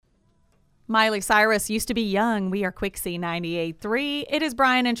Miley Cyrus used to be young. We are Quixie 98.3. It is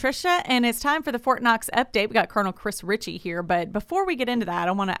Brian and Trisha, and it's time for the Fort Knox update. We got Colonel Chris Ricci here, but before we get into that,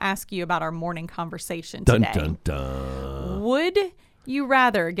 I want to ask you about our morning conversation today. Dun, dun, dun. Would you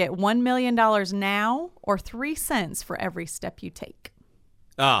rather get $1 million now or 3 cents for every step you take?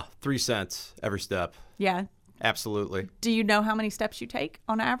 3 cents every step. Yeah. Absolutely. Do you know how many steps you take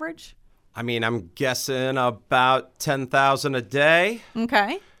on average? I mean, I'm guessing about 10,000 a day.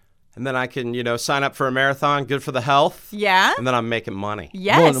 Okay. And then I can, sign up for a marathon, good for the health. Yeah. And then I'm making money.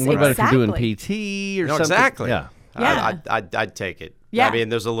 Yes, well, and what about exactly. if you're doing PT or something? Exactly. Yeah. I'd take it. Yeah. I mean,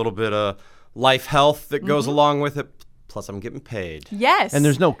 there's a little bit of life health that goes along with it. Plus, I'm getting paid. Yes. And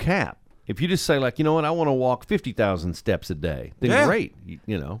there's no cap. If you just say, like, you know what, I want to walk 50,000 steps a day, then great,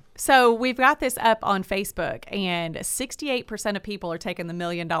 So we've got this up on Facebook, and 68% of people are taking the $1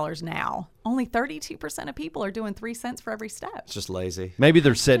 million now. Only 32% of people are doing 3 cents for every step. It's just lazy. Maybe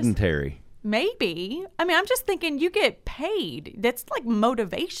they're sedentary. Maybe. I mean, I'm just thinking you get paid. That's like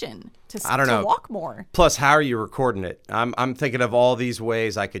motivation to walk more. Plus, how are you recording it? I'm thinking of all these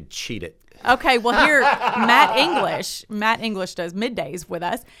ways I could cheat it. Okay, well, here, Matt English does middays with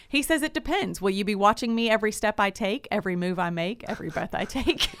us. He says it depends. Will you be watching me every step I take, every move I make, every breath I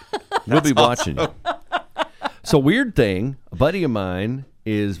take? We'll be watching you. So, weird thing, a buddy of mine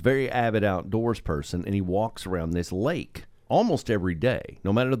is very avid outdoors person, and he walks around this lake almost every day,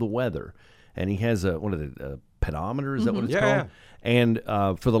 no matter the weather. And he has a pedometer, is that what it's called? Yeah. And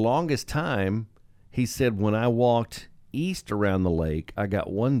for the longest time, he said, when I walked east around the lake, I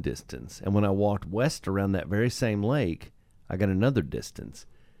got one distance. And when I walked west around that very same lake, I got another distance.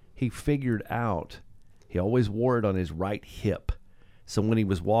 He figured out he always wore it on his right hip. So when he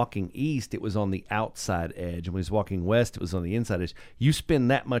was walking east, it was on the outside edge. And when he was walking west, it was on the inside edge. You spend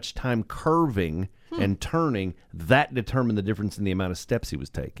that much time curving and turning, that determined the difference in the amount of steps he was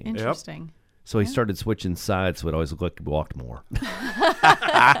taking. Interesting. Yep. So he started switching sides so it always looked like he walked more.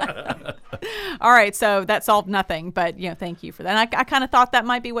 All right, so that solved nothing, but thank you for that. And I kind of thought that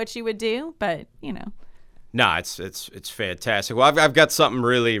might be what you would do, but No, it's fantastic. Well, I've got something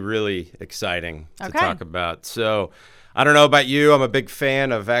really, really exciting to talk about. So I don't know about you. I'm a big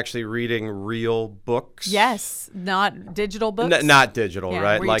fan of actually reading real books. Yes, not digital books. Not digital,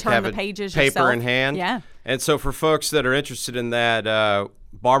 right? Where you like turn having the pages paper yourself. in hand. Yeah. And so for folks that are interested in that,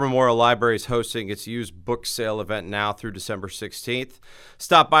 Barr Memorial Library is hosting its used book sale event now through December 16th.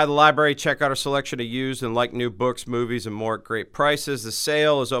 Stop by the library, check out our selection of used and like new books, movies, and more at great prices. The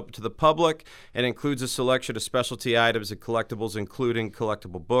sale is open to the public and includes a selection of specialty items and collectibles, including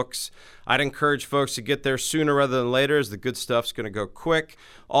collectible books. I'd encourage folks to get there sooner rather than later, as the good stuff's going to go quick.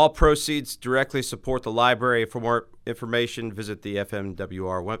 All proceeds directly support the library. For more information, visit the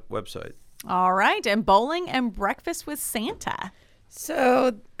FMWR website. All right, and bowling and breakfast with Santa.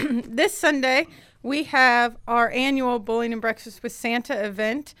 So this Sunday, we have our annual Bowling and Breakfast with Santa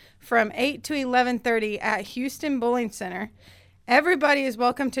event from 8 to 11:30 at Houston Bowling Center. Everybody is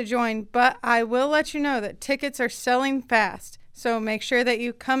welcome to join, but I will let you know that tickets are selling fast. So make sure that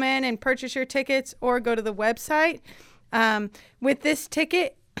you come in and purchase your tickets or go to the website. With this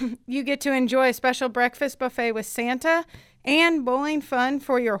ticket, you get to enjoy a special breakfast buffet with Santa and bowling fun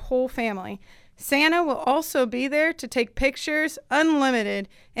for your whole family. Santa will also be there to take pictures, unlimited,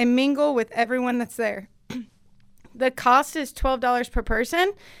 and mingle with everyone that's there. The cost is $12 per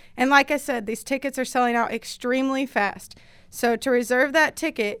person, and like I said, these tickets are selling out extremely fast. So to reserve that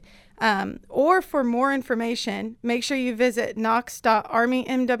ticket, or for more information, make sure you visit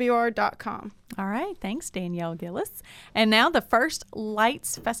knox.armymwr.com. All right. Thanks, Danielle Gilles. And now the first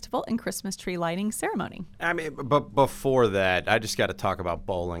Lights Festival and Christmas tree lighting ceremony. I mean, but before that, I just got to talk about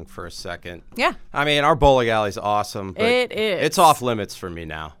bowling for a second. Yeah. I mean, our bowling alley's awesome. But it is. It's off limits for me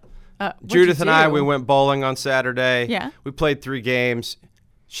now. Judith and I, we went bowling on Saturday. Yeah. We played 3 games.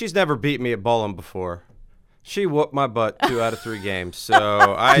 She's never beat me at bowling before. She whooped my butt 2 out of 3 games. So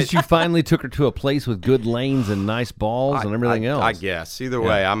Because you finally took her to a place with good lanes and nice balls and everything else. I guess. Either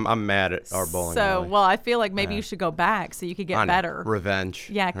way, I'm mad at our bowling alley. Well, I feel like maybe you should go back so you could get better. Revenge.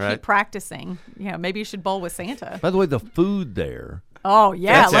 Yeah, right? keep practicing. Maybe you should bowl with Santa. By the way, the food there. Oh,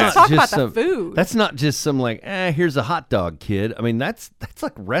 yeah. Let's talk about the food. That's not just some here's a hot dog, kid. I mean, that's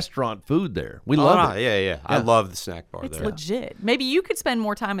like restaurant food there. We love it. Yeah. I love the snack bar it's there. It's legit. Maybe you could spend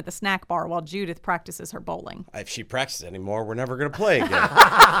more time at the snack bar while Judith practices her bowling. If she practices anymore, we're never going to play again.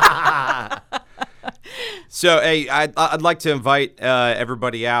 So, hey, I'd like to invite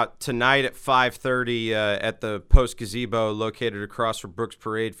everybody out tonight at 5:30 at the Post Gazebo located across from Brooks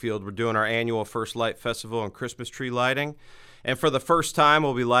Parade Field. We're doing our annual First Light Festival and Christmas tree lighting. And for the first time,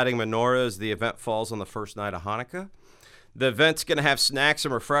 we'll be lighting menorah as the event falls on the first night of Hanukkah. The event's going to have snacks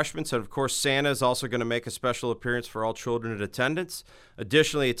and refreshments, and of course, Santa is also going to make a special appearance for all children in attendance.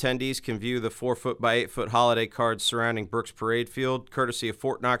 Additionally, attendees can view the 4-foot by 8-foot holiday cards surrounding Brooks Parade Field, courtesy of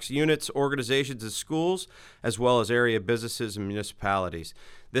Fort Knox units, organizations, and schools, as well as area businesses and municipalities.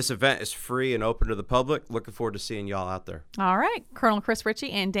 This event is free and open to the public. Looking forward to seeing y'all out there. All right. Colonel Chris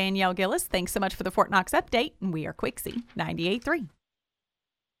Ricci and Danielle Gilles, thanks so much for the Fort Knox update. And we are Quixie 98.3.